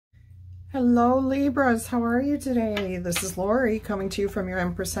Hello Libras, how are you today? This is Laurie coming to you from your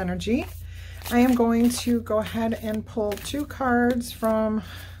Empress Energy. I am going to go ahead and pull 2 cards from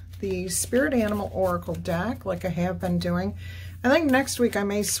the Spirit Animal Oracle deck like I have been doing. I think next week I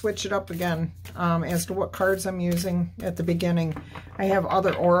may switch it up again as to what cards I'm using at the beginning. I have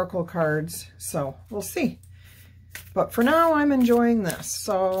other Oracle cards, so we'll see. But for now, I'm enjoying this.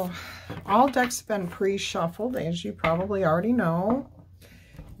 So all decks have been pre-shuffled, as you probably already know.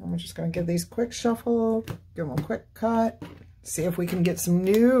 I'm just going to give these a quick shuffle, give them a quick cut, see if we can get some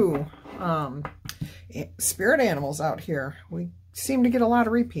new spirit animals out here. We seem to get a lot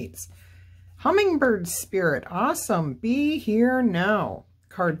of repeats. Hummingbird Spirit, awesome. Be here now,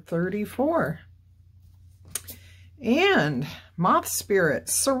 card 34. And Moth Spirit,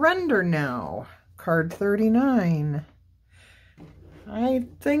 Surrender Now, card 39. I'm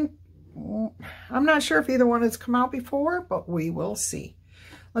not sure if either one has come out before, but we will see.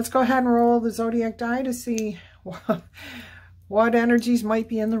 Let's go ahead and roll the Zodiac die to see what energies might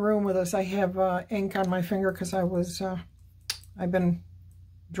be in the room with us. I have ink on my finger because I've been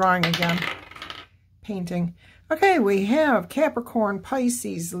drawing again, painting. Okay, we have Capricorn,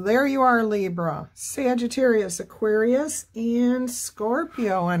 Pisces, there you are, Libra, Sagittarius, Aquarius, and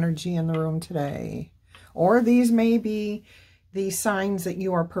Scorpio energy in the room today. Or these may be the signs that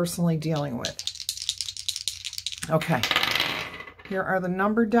you are personally dealing with. Okay. Here are the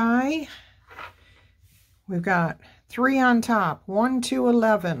number die. We've got 3 on top, 1, 2,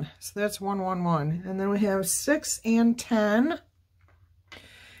 11. So that's 1, 1, 1. And then we have 6 and 10.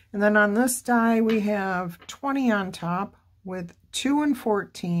 And then on this die, we have 20 on top with 2 and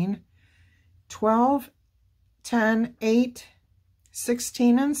 14, 12, 10, 8,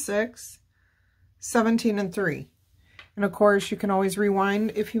 16 and 6, 17 and 3. And of course, you can always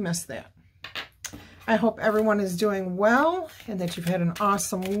rewind if you missed that. I hope everyone is doing well and that you've had an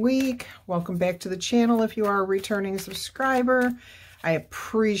awesome week. Welcome back to the channel if you are a returning subscriber. I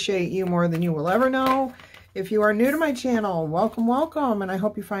appreciate you more than you will ever know. If you are new to my channel, welcome, welcome. And I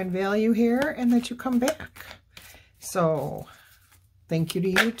hope you find value here and that you come back. So thank you to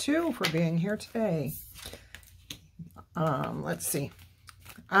you too for being here today. Let's see.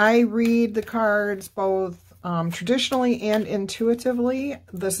 I read the cards both traditionally and intuitively.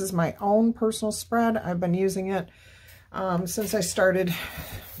 This is my own personal spread. I've been using it since I started,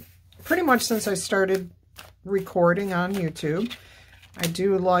 pretty much since I started recording on YouTube. I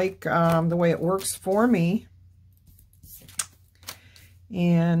do like the way it works for me.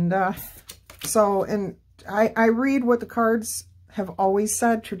 And I read what the cards have always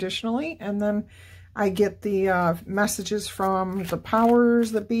said traditionally, and then I get the messages from the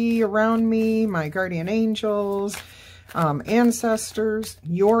powers that be around me, my guardian angels, ancestors,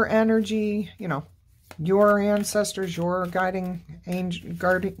 your energy, you know, your ancestors, your guiding angel,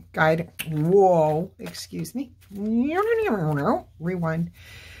 whoa, excuse me, rewind.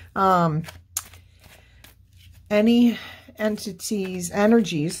 Any entities,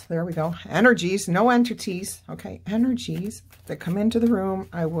 energies, there we go, energies, no entities, okay, energies that come into the room,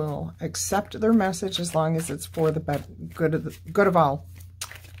 I will accept their message as long as it's for the good of all.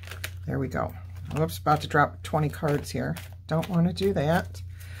 There we go. Oops, about to drop 20 cards here. Don't want to do that.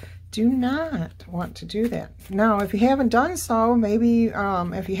 Do not want to do that. Now, if you haven't done so, maybe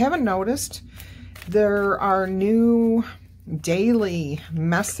if you haven't noticed, there are new daily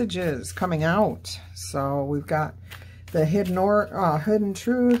messages coming out. So we've got the hidden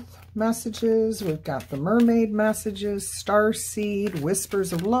truth messages, we've got the mermaid messages, star seed,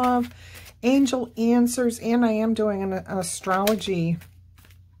 whispers of love, angel answers, and I am doing an astrology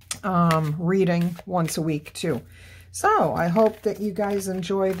reading once a week too. So I hope that you guys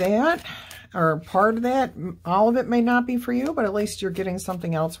enjoy that, or part of that. All of it may not be for you, but at least you're getting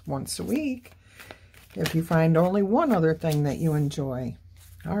something else once a week if you find only one other thing that you enjoy.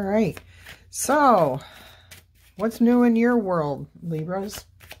 All right, so what's new in your world, Libras?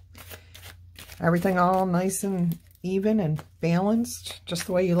 Everything all nice and even and balanced, just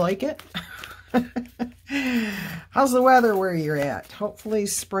the way you like it? How's the weather where you're at? Hopefully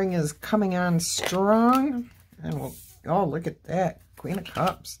spring is coming on strong. And we'll, oh, look at that. Queen of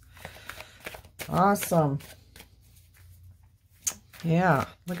Cups. Awesome. Yeah,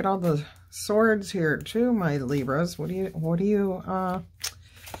 look at all the swords here too, my Libras. What are you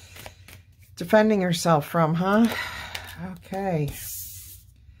defending yourself from, huh? Okay.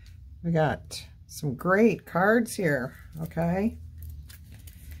 We got some great cards here, okay?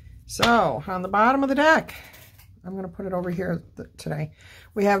 So, on the bottom of the deck, I'm going to put it over here today.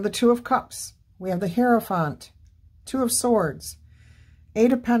 We have the 2 of Cups. We have the Hierophant, 2 of Swords,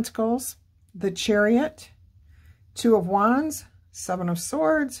 8 of Pentacles, the Chariot, 2 of Wands, 7 of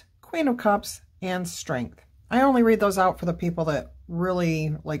Swords, Queen of Cups, and Strength. I only read those out for the people that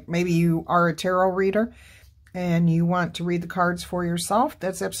really, like, maybe you are a tarot reader and you want to read the cards for yourself.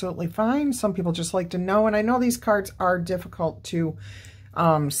 That's absolutely fine. Some people just like to know, and I know these cards are difficult to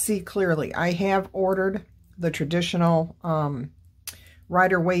see clearly. I have ordered the traditional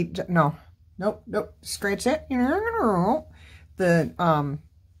Rider-Waite, nope, scratch that.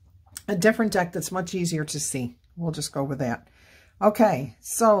 A different deck that's much easier to see. We'll just go with that. Okay,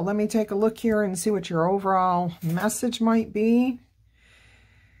 so let me take a look here and see what your overall message might be.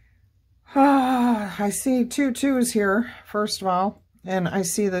 I see 2 2s here, first of all, and I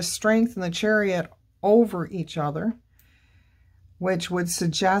see the Strength and the Chariot over each other, which would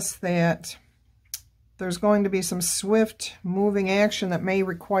suggest that there's going to be some swift moving action that may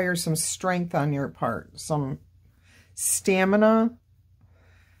require some strength on your part, some stamina.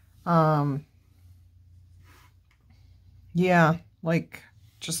 Yeah, like,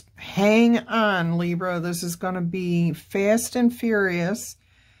 just hang on, Libra. This is going to be fast and furious,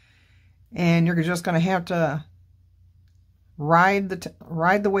 and you're just going to have to ride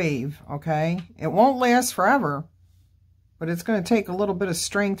the wave, okay? It won't last forever, but it's going to take a little bit of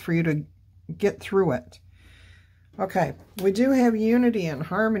strength for you to get through it. Okay, we do have unity and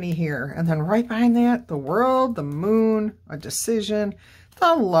harmony here, and then right behind that, the World, the Moon, a decision,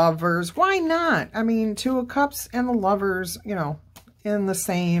 the Lovers. Why not? I mean, 2 of Cups and the Lovers, you know, in the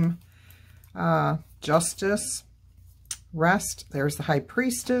same Justice, Rest. There's the High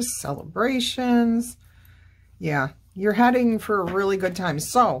Priestess, celebrations. Yeah, you're heading for a really good time.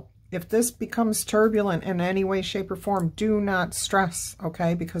 So if this becomes turbulent in any way, shape, or form, do not stress,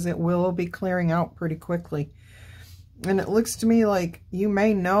 okay? Because it will be clearing out pretty quickly. And it looks to me like you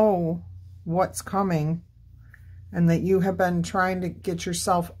may know what's coming and that you have been trying to get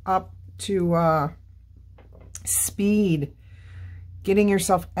yourself up to speed, getting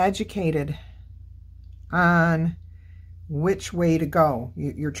yourself educated on which way to go.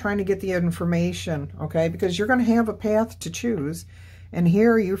 You're trying to get the information, okay? Because you're going to have a path to choose. And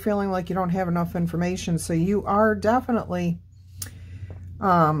here you're feeling like you don't have enough information. So you are definitely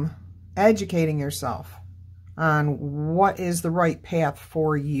educating yourself on what is the right path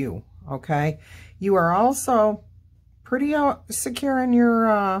for you, okay? You are also pretty secure in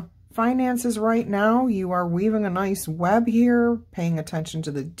your finances right now. You are weaving a nice web here, paying attention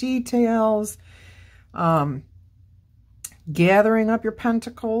to the details, gathering up your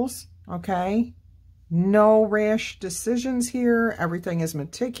pentacles, okay? No rash decisions here. Everything is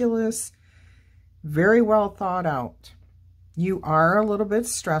meticulous, very well thought out. You are a little bit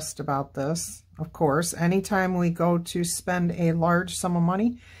stressed about this, of course. Anytime we go to spend a large sum of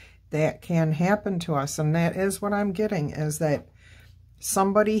money, that can happen to us. And that is what I'm getting, is that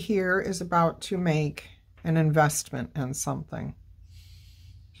somebody here is about to make an investment in something.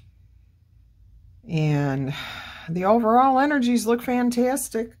 And the overall energies look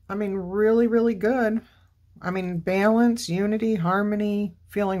fantastic. I mean, really, really good. I mean, balance, unity, harmony,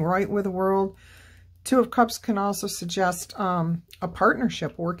 feeling right with the world. 2 of Cups can also suggest a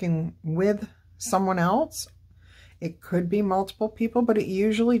partnership, working with someone else. It could be multiple people, but it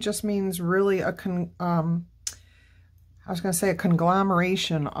usually just means really a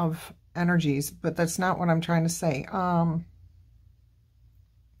conglomeration of energies, but that's not what I'm trying to say. A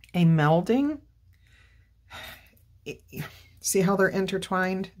melding. See how they're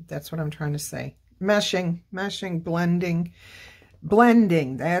intertwined? That's what I'm trying to say. Meshing, blending.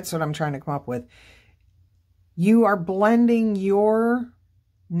 That's what I'm trying to come up with. You are blending your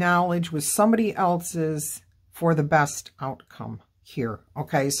knowledge with somebody else's for the best outcome here.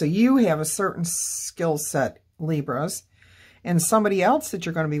 Okay, so you have a certain skill set, Libras, and somebody else that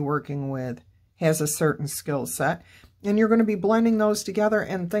you're going to be working with has a certain skill set, and you're going to be blending those together,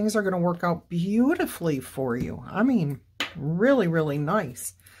 and things are going to work out beautifully for you. I mean, really, really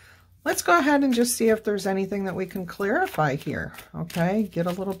nice. Let's go ahead and just see if there's anything that we can clarify here. Okay, get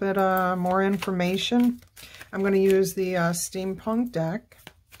a little bit more information. I'm going to use the Steampunk deck.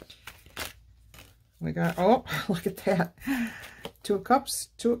 We got, oh, look at that. 2 of Cups,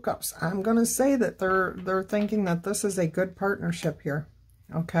 2 of Cups. I'm going to say that they're thinking that this is a good partnership here.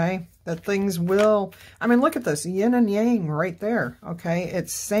 Okay, that things will, I mean, look at this, yin and yang right there. Okay,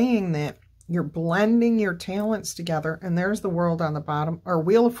 it's saying that you're blending your talents together, and there's the World on the bottom, or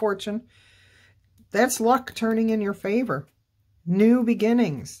Wheel of Fortune. That's luck turning in your favor. New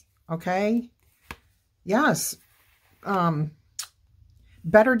beginnings, okay? Yes.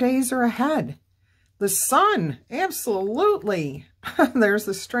 Better days are ahead. The Sun, absolutely. There's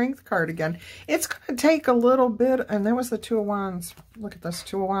the Strength card again. It's going to take a little bit, and there was the 2 of Wands. Look at this,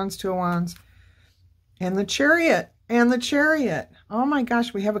 2 of Wands, 2 of Wands. And the Chariot, And the Chariot. Oh my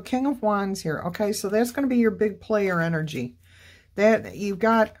gosh, we have a King of Wands here. Okay, so that's going to be your big player energy. That you've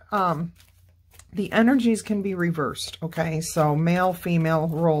got, the energies can be reversed. Okay, so male, female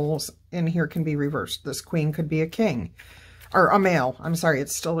roles in here can be reversed. This queen could be a king. Or a male. I'm sorry,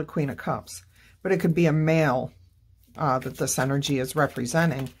 it's still a Queen of Cups. But it could be a male that this energy is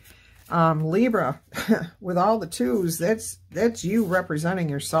representing. Libra, with all the twos, that's you representing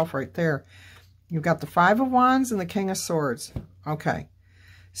yourself right there. You've got the Five of Wands and the King of Swords. Okay,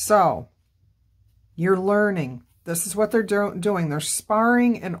 so you're learning. This is what they're doing. They're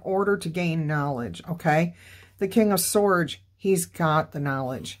sparring in order to gain knowledge, okay? The King of Swords, he's got the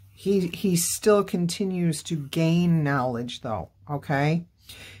knowledge. He still continues to gain knowledge, though, okay?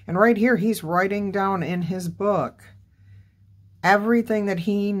 And right here, he's writing down in his book everything that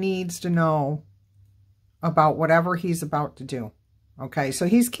he needs to know about whatever he's about to do. Okay, so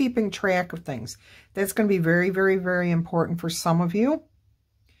he's keeping track of things. That's going to be very, very, very important for some of you.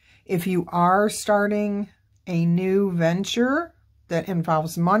 If you are starting a new venture that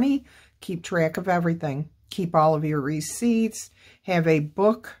involves money, keep track of everything. Keep all of your receipts. Have a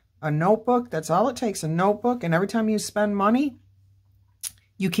book, a notebook. That's all it takes, a notebook. And every time you spend money,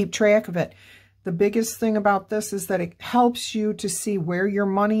 you keep track of it. The biggest thing about this is that it helps you to see where your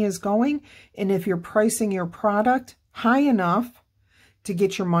money is going and if you're pricing your product high enough to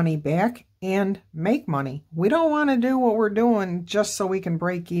get your money back and make money. We don't want to do what we're doing just so we can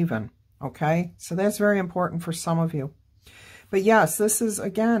break even, okay? So that's very important for some of you. But yes, this is,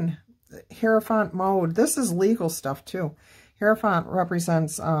 again, Hierophant mode. This is legal stuff too. Hierophant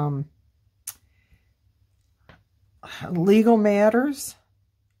represents legal matters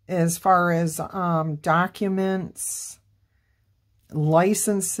as far as documents,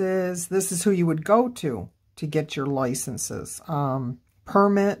 licenses. This is who you would go to get your licenses.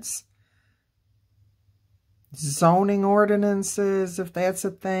 Permits, zoning ordinances, if that's a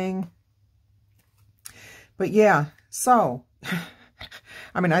thing. But yeah, so,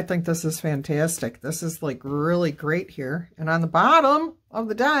 I mean, I think this is fantastic. This is like really great here. And on the bottom of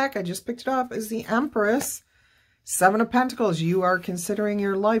the deck, I just picked it up, is the Empress. Seven of Pentacles. You are considering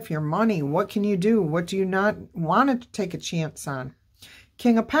your life, your money. What can you do? What do you not want to take a chance on?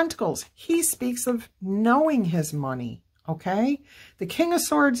 King of Pentacles. He speaks of knowing his money. Okay? The King of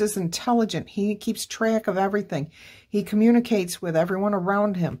Swords is intelligent. He keeps track of everything. He communicates with everyone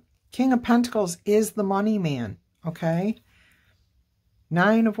around him. King of Pentacles is the money man. Okay?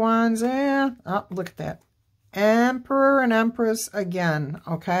 Nine of Wands. Oh, look at that. Emperor and Empress again.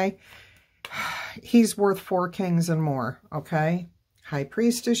 Okay? He's worth 4 kings and more. Okay? High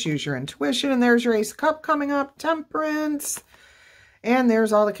Priestess. Use your intuition. And there's your Ace of Cups coming up. Temperance. And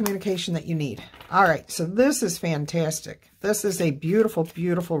there's all the communication that you need. All right, so this is fantastic. This is a beautiful,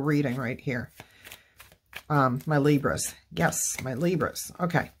 beautiful reading right here. My Libras. Yes, my Libras.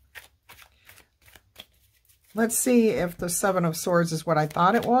 Okay. Let's see if the Seven of Swords is what I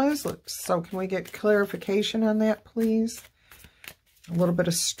thought it was. So can we get clarification on that, please? A little bit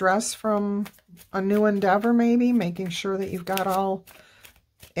of stress from a new endeavor, maybe. Making sure that you've got all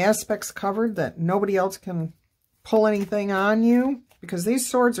aspects covered, that nobody else can pull anything on you. Because these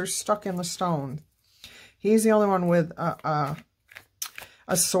swords are stuck in the stone. He's the only one with a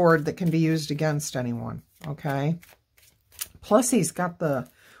sword that can be used against anyone. Okay. Plus he's got the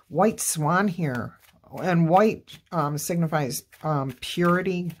white swan here. And white signifies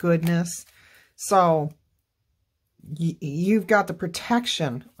purity, goodness. So you've got the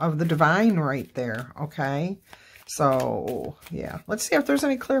protection of the divine right there. Okay. So yeah. Let's see if there's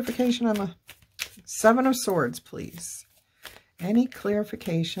any clarification on the Seven of Swords, please. Any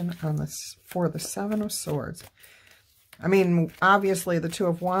clarification on this for the Seven of Swords? I mean, obviously the Two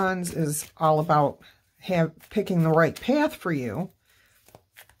of Wands is all about picking the right path for you.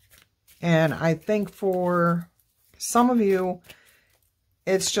 And I think for some of you,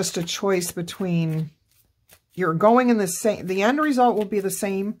 it's just a choice between, you're going in the same, the end result will be the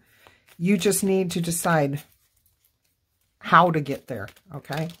same. You just need to decide how to get there.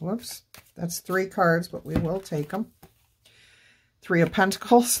 Okay. Whoops. That's 3 cards, but we will take them. 3 of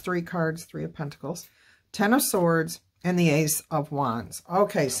Pentacles, 3 cards, 3 of Pentacles, 10 of Swords, and the Ace of Wands.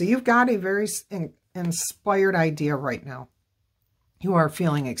 Okay, so you've got a very inspired idea right now. You are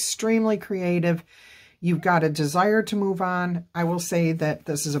feeling extremely creative. You've got a desire to move on. I will say that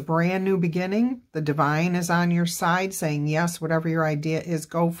this is a brand new beginning. The divine is on your side saying, yes, whatever your idea is,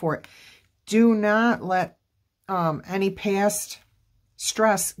 go for it. Do not let any past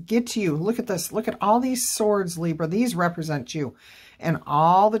stress get to you. Look at this. Look at all these swords, Libra. These represent you and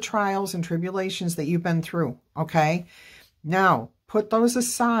all the trials and tribulations that you've been through. Okay. Now put those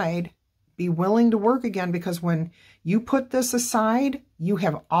aside. Be willing to work again, because when you put this aside, you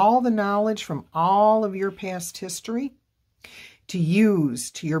have all the knowledge from all of your past history to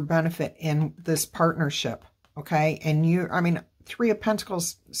use to your benefit in this partnership, okay? And I mean, Three of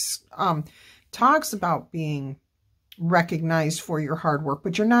Pentacles talks about being recognized for your hard work,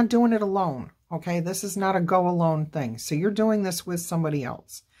 but you're not doing it alone, okay? This is not a go alone thing. So you're doing this with somebody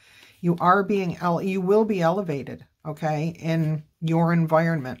else. You will be elevated, okay, in your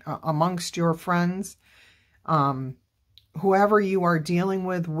environment, amongst your friends, whoever you are dealing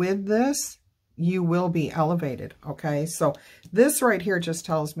with this, you will be elevated, okay? So this right here just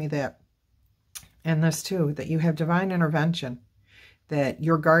tells me that, and this too, that you have divine intervention, that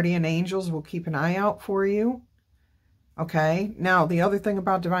your guardian angels will keep an eye out for you, okay? Now, the other thing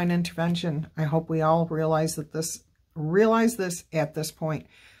about divine intervention, I hope we all realize this at this point.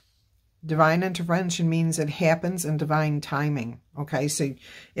 Divine intervention means it happens in divine timing, okay? So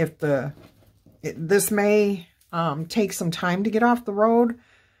if this may take some time to get off the road,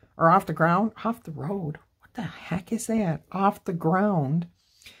 or off the ground. Off the road? What the heck is that? Off the ground.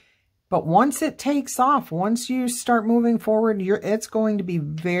 But once it takes off, once you start moving forward, it's going to be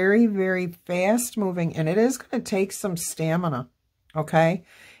very, very fast moving, and it is going to take some stamina, okay?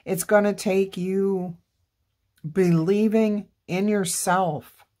 It's going to take you believing in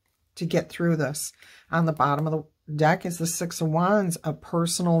yourself to get through this. On the bottom of the deck is the Six of Wands, a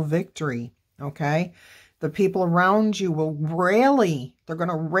personal victory, okay? The people around you will rally. They're going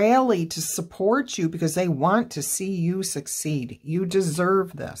to rally to support you because they want to see you succeed. You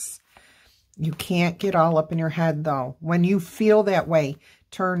deserve this. You can't get all up in your head, though. When you feel that way,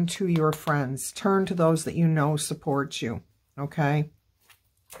 turn to your friends. Turn to those that you know support you, okay?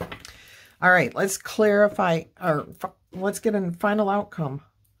 All right, let's clarify, or let's get a final outcome.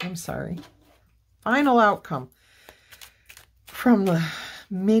 I'm sorry. Final outcome from the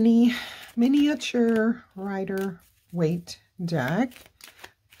miniature Rider-Waite deck.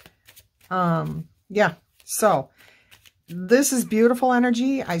 Yeah, so this is beautiful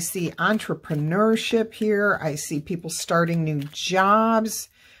energy. I see entrepreneurship here. I see people starting new jobs.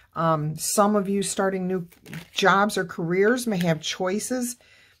 Some of you starting new jobs or careers may have choices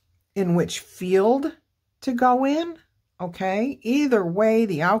in which field to go in, okay? Either way,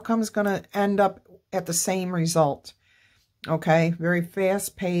 the outcome is going to end up at the same result, okay? Very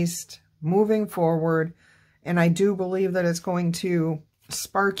fast-paced, moving forward, and I do believe that it's going to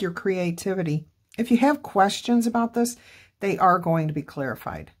spark your creativity. If you have questions about this, they are going to be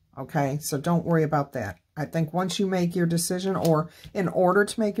clarified, okay? So don't worry about that. I think once you make your decision, or in order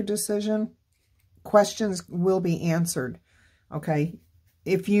to make your decision, questions will be answered, okay?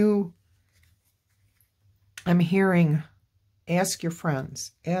 I'm hearing, ask your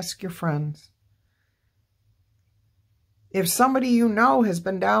friends, ask your friends. If somebody you know has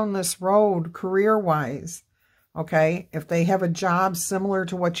been down this road career-wise, okay, if they have a job similar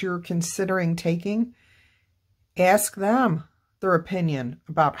to what you're considering taking, ask them their opinion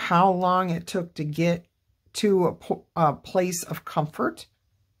about how long it took to get to a place of comfort,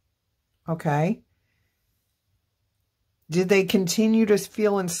 okay? Did they continue to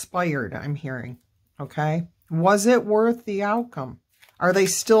feel inspired, I'm hearing, okay? Was it worth the outcome? Are they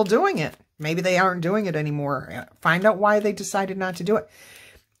still doing it? Maybe they aren't doing it anymore. Find out why they decided not to do it.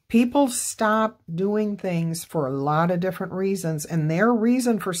 People stop doing things for a lot of different reasons, and their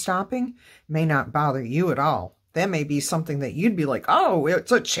reason for stopping may not bother you at all. That may be something that you'd be like, oh,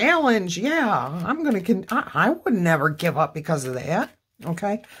 it's a challenge. Yeah, I would never give up because of that.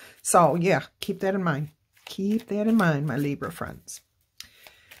 Okay, so yeah, keep that in mind. Keep that in mind, my Libra friends.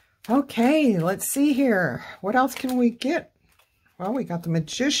 Okay, let's see here. What else can we get? Well, we got the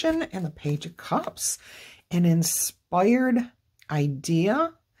Magician and the Page of Cups. An inspired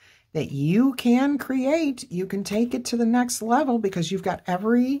idea that you can create. You can take it to the next level because you've got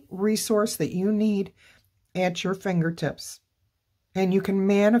every resource that you need at your fingertips. And you can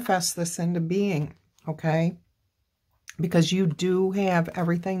manifest this into being, okay? Because you do have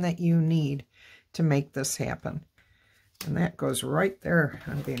everything that you need to make this happen. And that goes right there,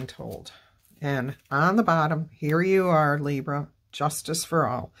 I'm being told. And on the bottom, here you are, Libra, justice for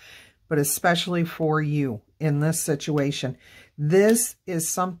all, but especially for you in this situation. This is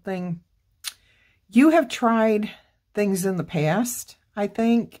something, you have tried things in the past, I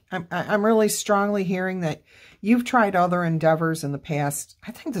think. I'm really strongly hearing that you've tried other endeavors in the past.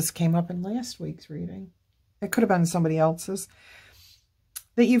 I think this came up in last week's reading. It could have been somebody else's.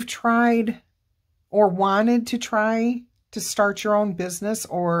 That you've tried or wanted to try to start your own business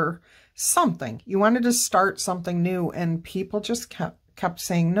or something. You wanted to start something new, and people just kept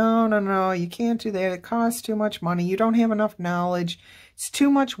saying, no, you can't do that. It costs too much money. You don't have enough knowledge. It's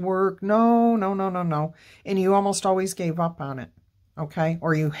too much work. No, no, no, no, no. And you almost always gave up on it, okay?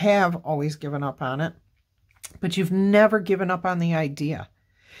 Or you have always given up on it, but you've never given up on the idea.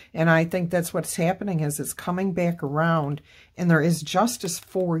 And I think that's what's happening is it's coming back around and there is justice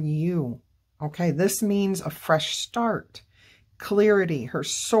for you, okay? This means a fresh start. Clarity, her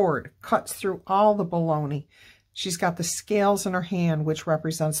sword cuts through all the baloney. She's got the scales in her hand, which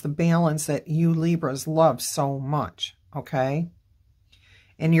represents the balance that you Libras love so much, okay?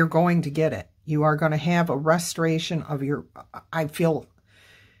 And you're going to get it. You are going to have a restoration of your, I feel,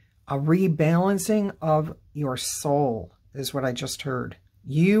 a rebalancing of your soul is what I just heard.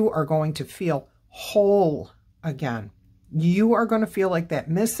 You are going to feel whole again. You are going to feel like that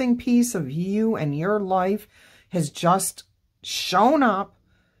missing piece of you and your life has just shown up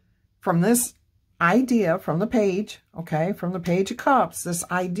from this idea, from the page, okay, from the Page of Cups, this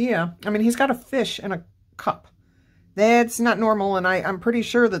idea. I mean, he's got a fish in a cup. That's not normal, and I'm pretty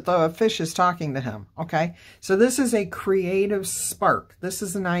sure that the fish is talking to him, okay? So this is a creative spark. This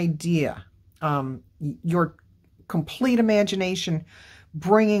is an idea. Your complete imagination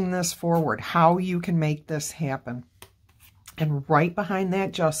bringing this forward, how you can make this happen. And right behind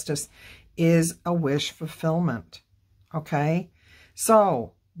that justice is a wish fulfillment, okay?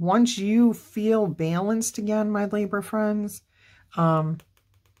 So once you feel balanced again, my Libra friends,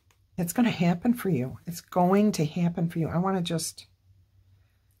 it's going to happen for you. It's going to happen for you. I want to just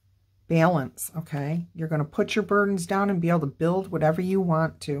balance, okay? You're going to put your burdens down and be able to build whatever you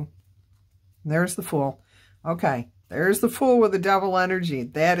want to. There's the Fool. Okay, there's the Fool with the Devil energy.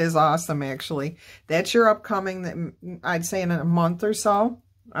 That is awesome, actually. That's your upcoming, I'd say in a month or so.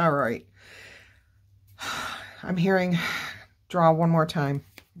 All right. I'm hearing draw one more time.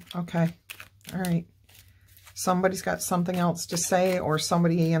 Okay. All right. Somebody's got something else to say, or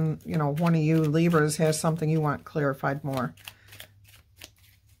somebody in, you know, one of you Libras has something you want clarified more.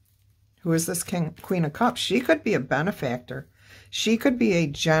 Who is this Queen of Cups? She could be a benefactor. She could be a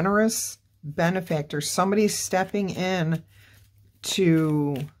generous benefactor. Somebody stepping in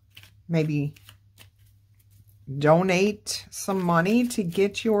to maybe donate some money to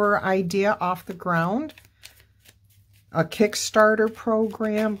get your idea off the ground. A Kickstarter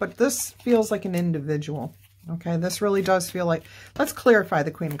program, but this feels like an individual. Okay, this really does feel like, let's clarify the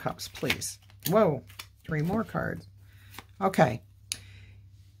Queen of Cups, please. Whoa, 3 more cards. Okay.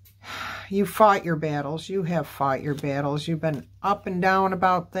 You fought your battles. You have fought your battles. You've been up and down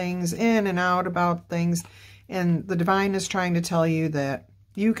about things, in and out about things. And the divine is trying to tell you that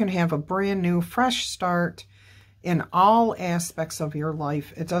you can have a brand new, fresh start in all aspects of your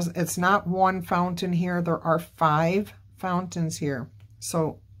life. It's not one fountain here. There are 5 fountains here.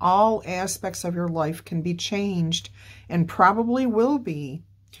 So all aspects of your life can be changed and probably will be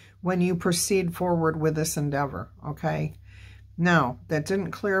when you proceed forward with this endeavor, okay? Now, that didn't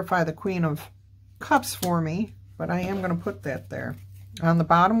clarify the Queen of Cups for me, but I am going to put that there. On the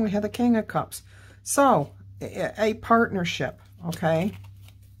bottom, we have the King of Cups. So, a partnership, okay?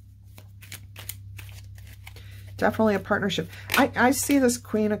 Definitely a partnership. I see this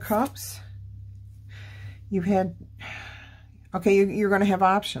Queen of Cups. You've had... Okay, you're going to have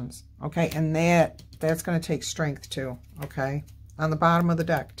options, okay? And that's going to take strength too, okay? On the bottom of the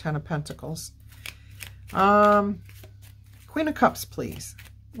deck, 10 of Pentacles. Queen of Cups, please.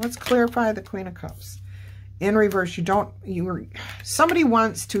 Let's clarify the Queen of Cups. In reverse, somebody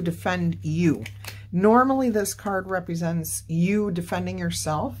wants to defend you. Normally, this card represents you defending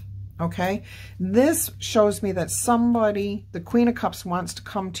yourself, okay? This shows me that somebody, the Queen of Cups, wants to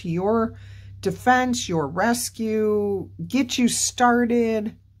come to your defense, your rescue, get you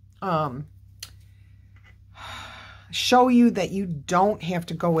started, show you that you don't have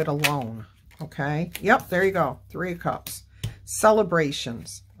to go it alone, okay? Yep, there you go, 3 of Cups.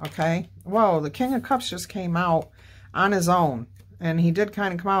 Celebrations, okay? Whoa, the King of Cups just came out on his own, and he did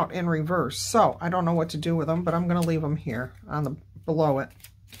kind of come out in reverse, so I don't know what to do with him, but I'm going to leave him here on the below it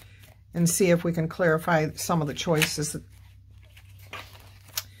and see if we can clarify some of the choices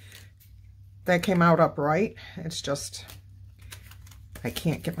that came out upright. It's just, I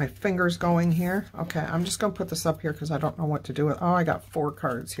can't get my fingers going here. Okay, I'm just going to put this up here because I don't know what to do with. Oh, I got 4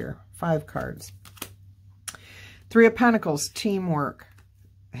 cards here. 5 cards. 3 of Pentacles, teamwork.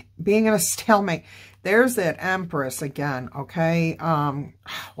 Being in a stalemate. There's that Empress again, okay?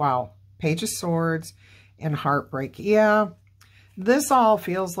 Wow. Page of Swords and heartbreak. Yeah, this all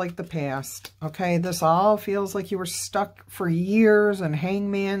feels like the past, okay? This all feels like you were stuck for years in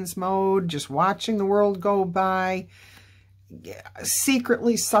hangman's mode, just watching the world go by,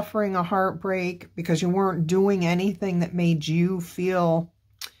 secretly suffering a heartbreak because you weren't doing anything that made you feel,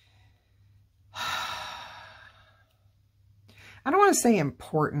 I don't want want to say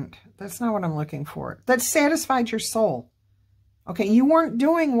important. That's not what I'm looking for. That satisfied your soul. Okay, you weren't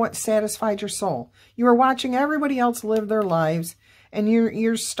doing what satisfied your soul. You were watching everybody else live their lives, and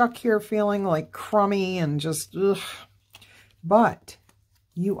you're stuck here feeling like crummy and just, ugh. But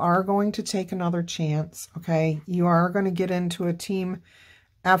you are going to take another chance, okay? You are going to get into a team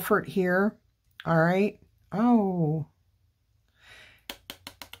effort here, all right? Oh.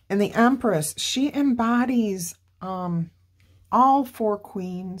 And the Empress, she embodies all four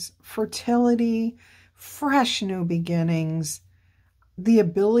queens, fertility, fresh new beginnings, the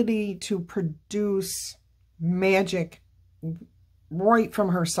ability to produce magic right from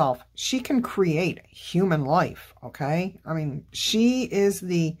herself. She can create human life, okay? I mean, she is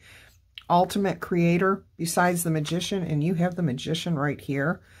the ultimate creator besides the Magician, and you have the Magician right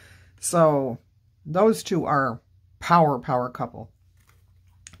here. So those two are power couple.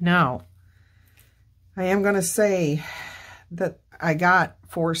 Now, I am going to say that I got,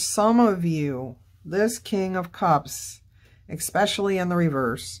 for some of you, this King of Cups, especially in the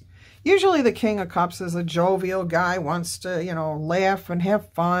reverse. Usually the King of Cups is a jovial guy, wants to, you know, laugh and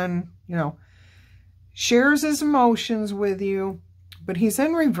have fun, you know, shares his emotions with you, but he's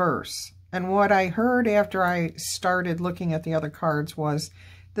in reverse. And what I heard after I started looking at the other cards was,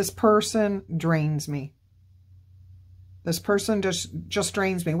 this person drains me. This person just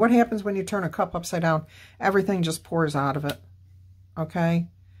drains me. What happens when you turn a cup upside down? Everything just pours out of it, okay?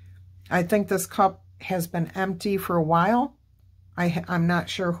 I think this cup has been empty for a while. I'm not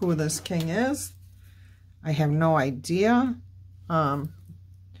sure who this king is. I have no idea.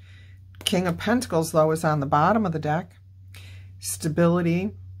 King of Pentacles, though, is on the bottom of the deck.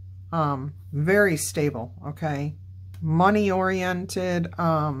 Stability. Very stable, okay? Money-oriented.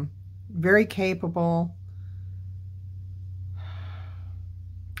 Very capable.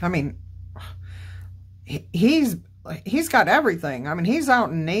 I mean, he's got everything. I mean, he's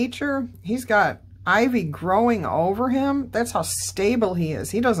out in nature. He's got ivy growing over him. That's how stable he is.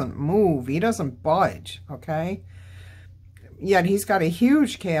 He doesn't move. He doesn't budge, okay? Yet he's got a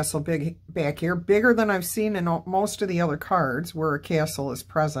huge castle back here, bigger than I've seen in most of the other cards where a castle is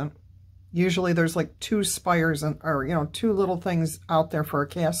present. Usually there's like two spires or, you know, two little things out there for a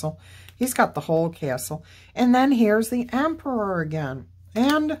castle. He's got the whole castle. And then here's the Emperor again.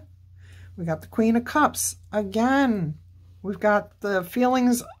 And we got the Queen of Cups again. We've got the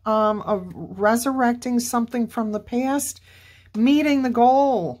feelings of resurrecting something from the past, meeting the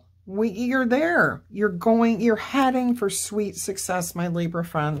goal. You're there. You're heading for sweet success, my Libra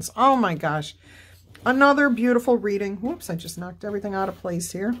friends. Oh my gosh. Another beautiful reading. Whoops, I just knocked everything out of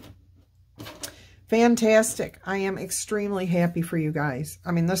place here. Fantastic. I am extremely happy for you guys.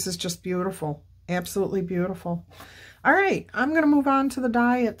 I mean, this is just beautiful. Absolutely beautiful. All right, I'm going to move on to the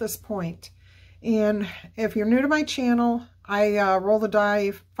die at this point. And if you're new to my channel, I roll the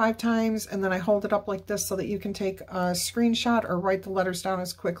die 5 times and then I hold it up like this so that you can take a screenshot or write the letters down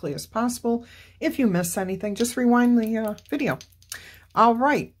as quickly as possible. If you miss anything, just rewind the video. All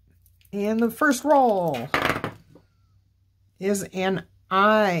right, and the first roll is an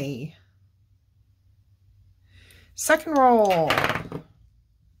I. Second roll.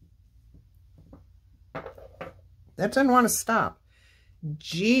 That didn't want to stop.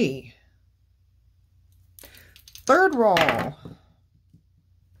 G. Third roll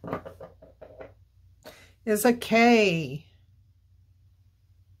is a K.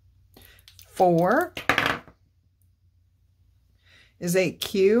 4 is a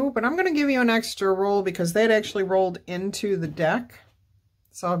Q, but I'm going to give you an extra roll because that actually rolled into the deck.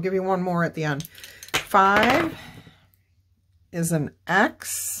 So I'll give you one more at the end. 5 is an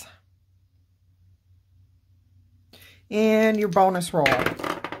X. And your bonus roll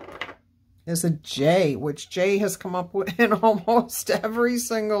is a J, which J has come up with in almost every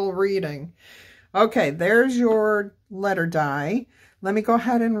single reading. Okay, there's your letter die. Let me go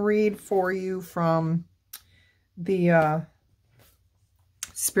ahead and read for you from the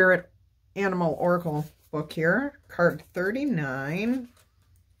Spirit Animal Oracle book here. Card 39.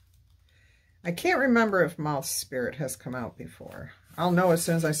 I can't remember if Moth Spirit has come out before. I'll know as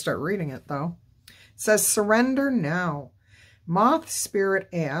soon as I start reading it, though. It says, surrender now. Moth Spirit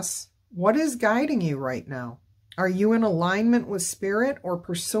asks, what is guiding you right now? Are you in alignment with Spirit or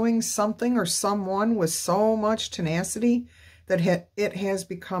pursuing something or someone with so much tenacity that it has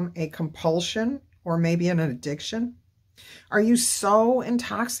become a compulsion or maybe an addiction? Are you so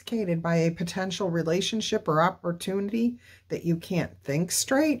intoxicated by a potential relationship or opportunity that you can't think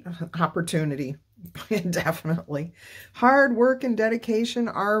straight? Opportunity, definitely. Hard work and dedication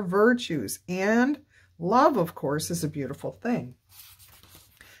are virtues, and love, of course, is a beautiful thing.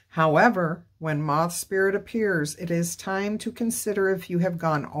 However, when Moth Spirit appears, it is time to consider if you have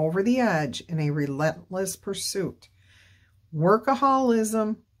gone over the edge in a relentless pursuit.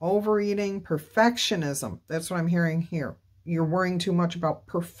 Workaholism, overeating, perfectionism. That's what I'm hearing here. You're worrying too much about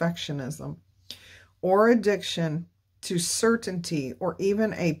perfectionism. Or addiction to certainty or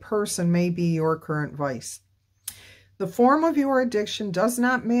even a person may be your current vice. The form of your addiction does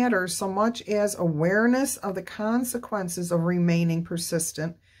not matter so much as awareness of the consequences of remaining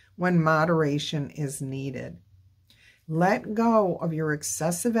persistent when moderation is needed. Let go of your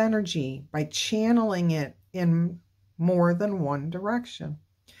excessive energy by channeling it in more than one direction.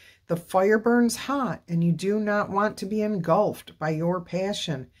 The fire burns hot, and you do not want to be engulfed by your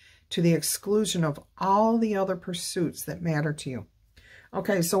passion to the exclusion of all the other pursuits that matter to you.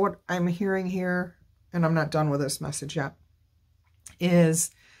 Okay, so what I'm hearing here, and I'm not done with this message yet,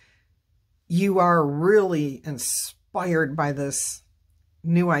 is you are really inspired by this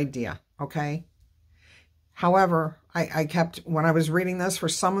new idea, okay? However, I kept, when I was reading this, for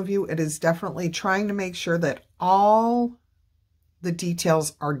some of you, it is definitely trying to make sure that all the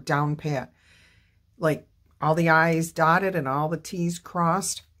details are down pat. Like all the I's dotted and all the T's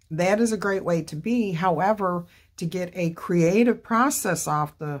crossed. That is a great way to be. However, to get a creative process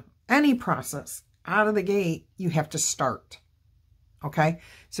off any process out of the gate, you have to start. Okay?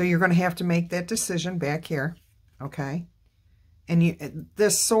 So you're going to have to make that decision back here. Okay? And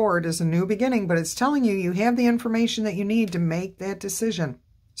this sword is a new beginning, but it's telling you you have the information that you need to make that decision.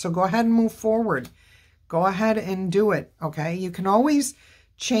 So go ahead and move forward. Go ahead and do it, okay? You can always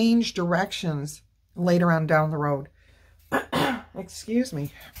change directions later on down the road. Excuse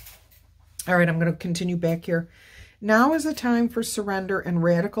me. All right, I'm going to continue back here. Now is a time for surrender and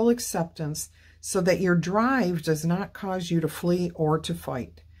radical acceptance so that your drive does not cause you to flee or to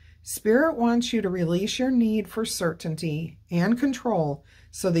fight. Spirit wants you to release your need for certainty and control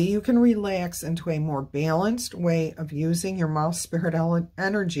so that you can relax into a more balanced way of using your Moth Spirit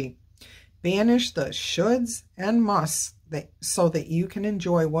energy. Banish the shoulds and musts so that you can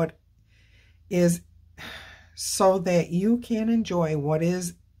enjoy what is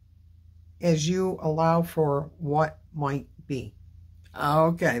as you allow for what might be.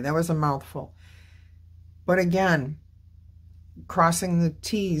 Okay, that was a mouthful. But again, crossing the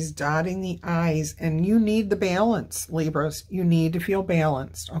T's, dotting the I's, and you need the balance, Libras. You need to feel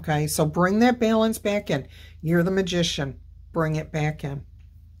balanced, okay? So bring that balance back in. You're the magician. Bring it back in.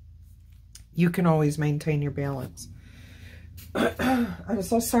 You can always maintain your balance. I'm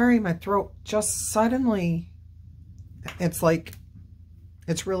so sorry. My throat just suddenly, it's like,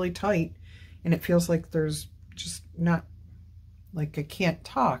 it's really tight. And it feels like there's just not, like I can't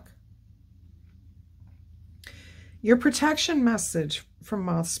talk. Your protection message from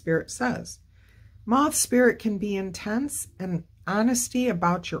Moth Spirit says, Moth Spirit can be intense, and honesty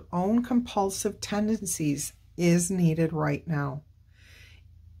about your own compulsive tendencies is needed right now.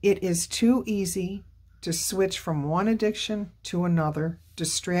 It is too easy to switch from one addiction to another,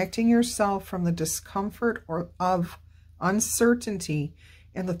 distracting yourself from the discomfort of uncertainty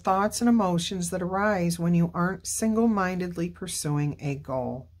and the thoughts and emotions that arise when you aren't single-mindedly pursuing a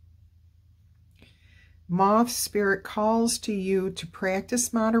goal. Moth Spirit calls to you to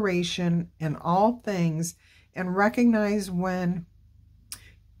practice moderation in all things and recognize when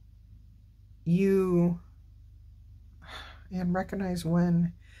you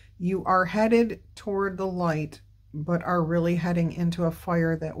are headed toward the light, but are really heading into a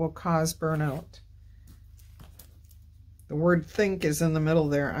fire that will cause burnout. The word think is in the middle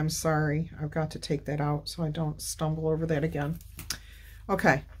there. I'm sorry. I've got to take that out so I don't stumble over that again.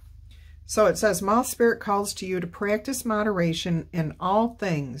 Okay. So it says, Moth Spirit calls to you to practice moderation in all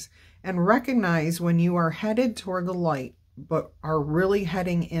things and recognize when you are headed toward the light, but are really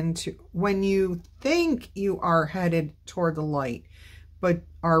heading into, when you think you are headed toward the light, but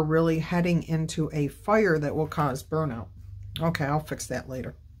are really heading into a fire that will cause burnout. Okay, I'll fix that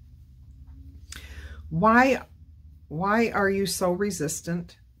later. Why are you so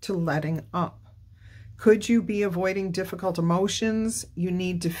resistant to letting up? Could you be avoiding difficult emotions you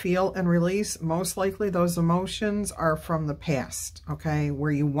need to feel and release? Most likely those emotions are from the past, okay,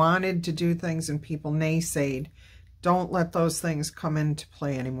 where you wanted to do things and people naysayed. Don't let those things come into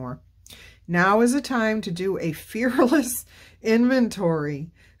play anymore. Now is a time to do a fearless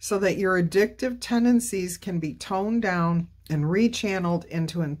inventory so that your addictive tendencies can be toned down and rechanneled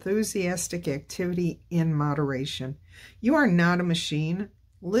into enthusiastic activity in moderation. You are not a machine.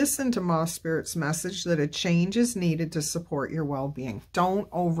 Listen to Moth Spirit's message that a change is needed to support your well-being. Don't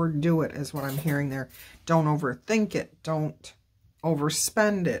overdo it, is what I'm hearing there. Don't overthink it. Don't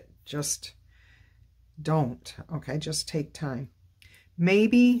overspend it. Just don't. Okay, just take time.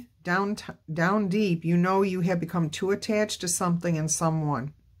 Maybe down deep, you know you have become too attached to something and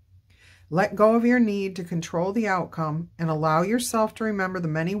someone. Let go of your need to control the outcome and allow yourself to remember the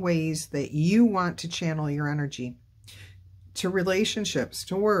many ways that you want to channel your energy. To relationships,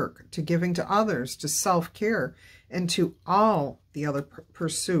 to work, to giving to others, to self-care, and to all the other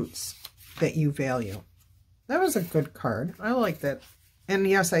pursuits that you value. That was a good card. I like that. And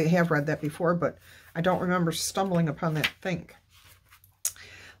yes, I have read that before, but I don't remember stumbling upon that think.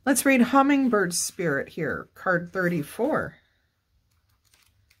 Let's read Hummingbird Spirit here, card 34.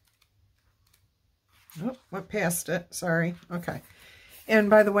 Oh, went past it. Sorry. Okay. And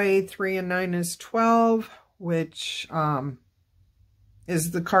by the way, 3 and 9 is 12, which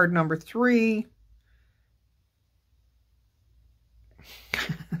is the card number 3.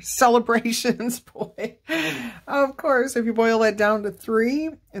 Celebrations, boy. Of course, if you boil that down to 3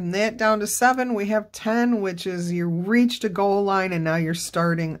 and that down to 7, we have 10, which is you reached a goal line and now you're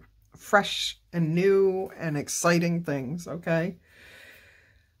starting fresh and new and exciting things, okay?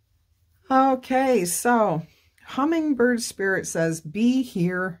 Okay, so Hummingbird Spirit says, be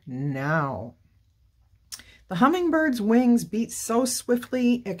here now. The hummingbird's wings beat so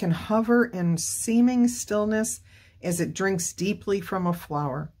swiftly it can hover in seeming stillness as it drinks deeply from a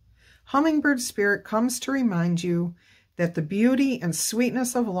flower. Hummingbird Spirit comes to remind you that the beauty and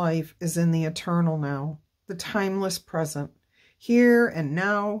sweetness of life is in the eternal now, the timeless present. Here and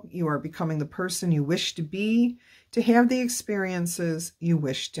now, you are becoming the person you wish to be, to have the experiences you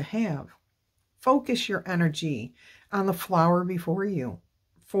wish to have. Focus your energy on the flower before you,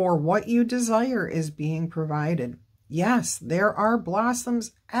 for what you desire is being provided. Yes, there are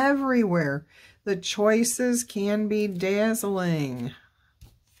blossoms everywhere. The choices can be dazzling.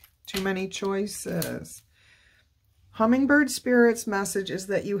 Too many choices. Hummingbird Spirit's message is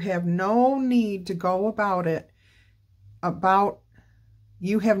that you have no need to go about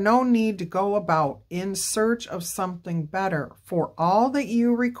in search of something better, for all that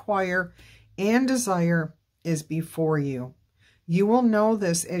you require and desire is before you. You will know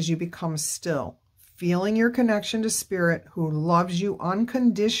this as you become still, feeling your connection to Spirit, who loves you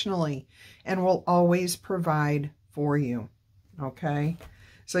unconditionally and will always provide for you. Okay?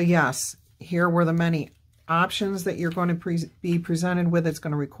 So yes, here were the many options that you're going to be presented with. It's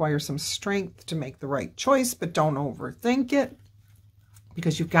going to require some strength to make the right choice, but don't overthink it,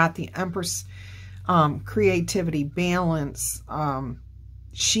 because you've got the Empress creativity, balance.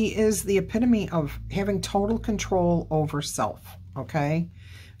 She is the epitome of having total control over self, okay?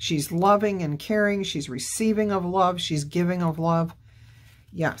 She's loving and caring. She's receiving of love. She's giving of love.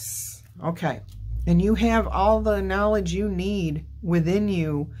 Yes, okay. And you have all the knowledge you need within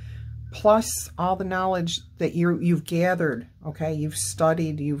you, plus all the knowledge that you've gathered, okay? You've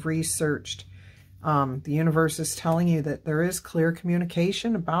studied, you've researched. The universe is telling you that there is clear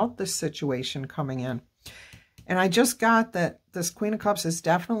communication about this situation coming in. And I just got that this Queen of Cups is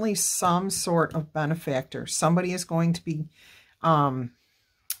definitely some sort of benefactor. Somebody is going to be, I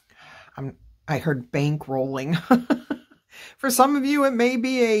heard bankrolling. For some of you, it may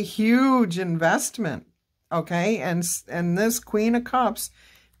be a huge investment, okay? And this Queen of Cups,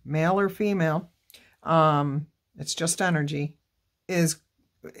 male or female, it's just energy, is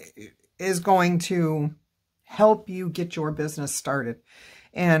going to help you get your business started.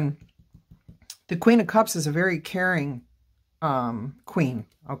 And the Queen of Cups is a very caring queen,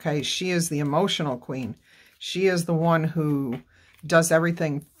 okay? She is the emotional queen. She is the one who does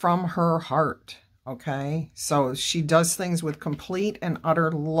everything from her heart, okay? So she does things with complete and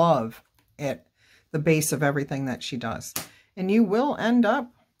utter love at the base of everything that she does. And you will end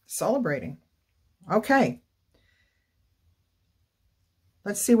up celebrating. Okay.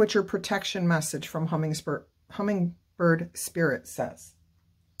 Let's see what your protection message from Hummingbird Spirit says.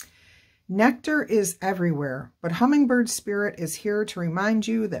 Nectar is everywhere, but Hummingbird Spirit is here to remind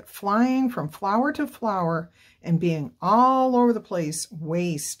you that flying from flower to flower and being all over the place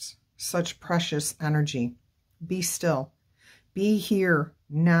wastes such precious energy. Be still. Be here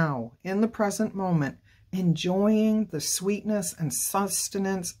now, in the present moment, enjoying the sweetness and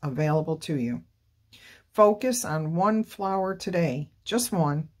sustenance available to you. Focus on one flower today, just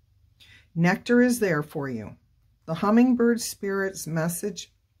one. Nectar is there for you. The Hummingbird Spirit's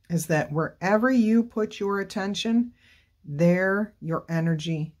message is that wherever you put your attention, there your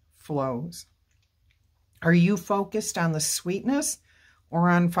energy flows. Are you focused on the sweetness or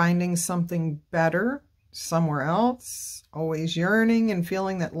on finding something better somewhere else? Always yearning and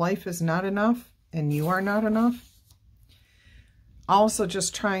feeling that life is not enough and you are not enough? Also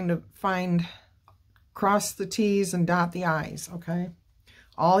just trying to cross the T's and dot the I's, okay?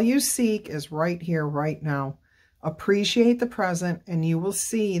 All you seek is right here, right now. Appreciate the present, and you will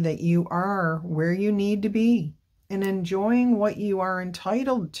see that you are where you need to be and enjoying what you are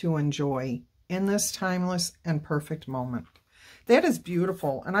entitled to enjoy in this timeless and perfect moment. That is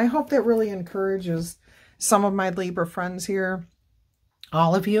beautiful, and I hope that really encourages some of my Libra friends here.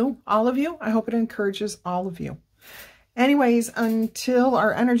 All of you. I hope it encourages all of you. Anyways, until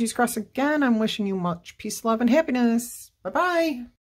our energies cross again, I'm wishing you much peace, love, and happiness. Bye-bye.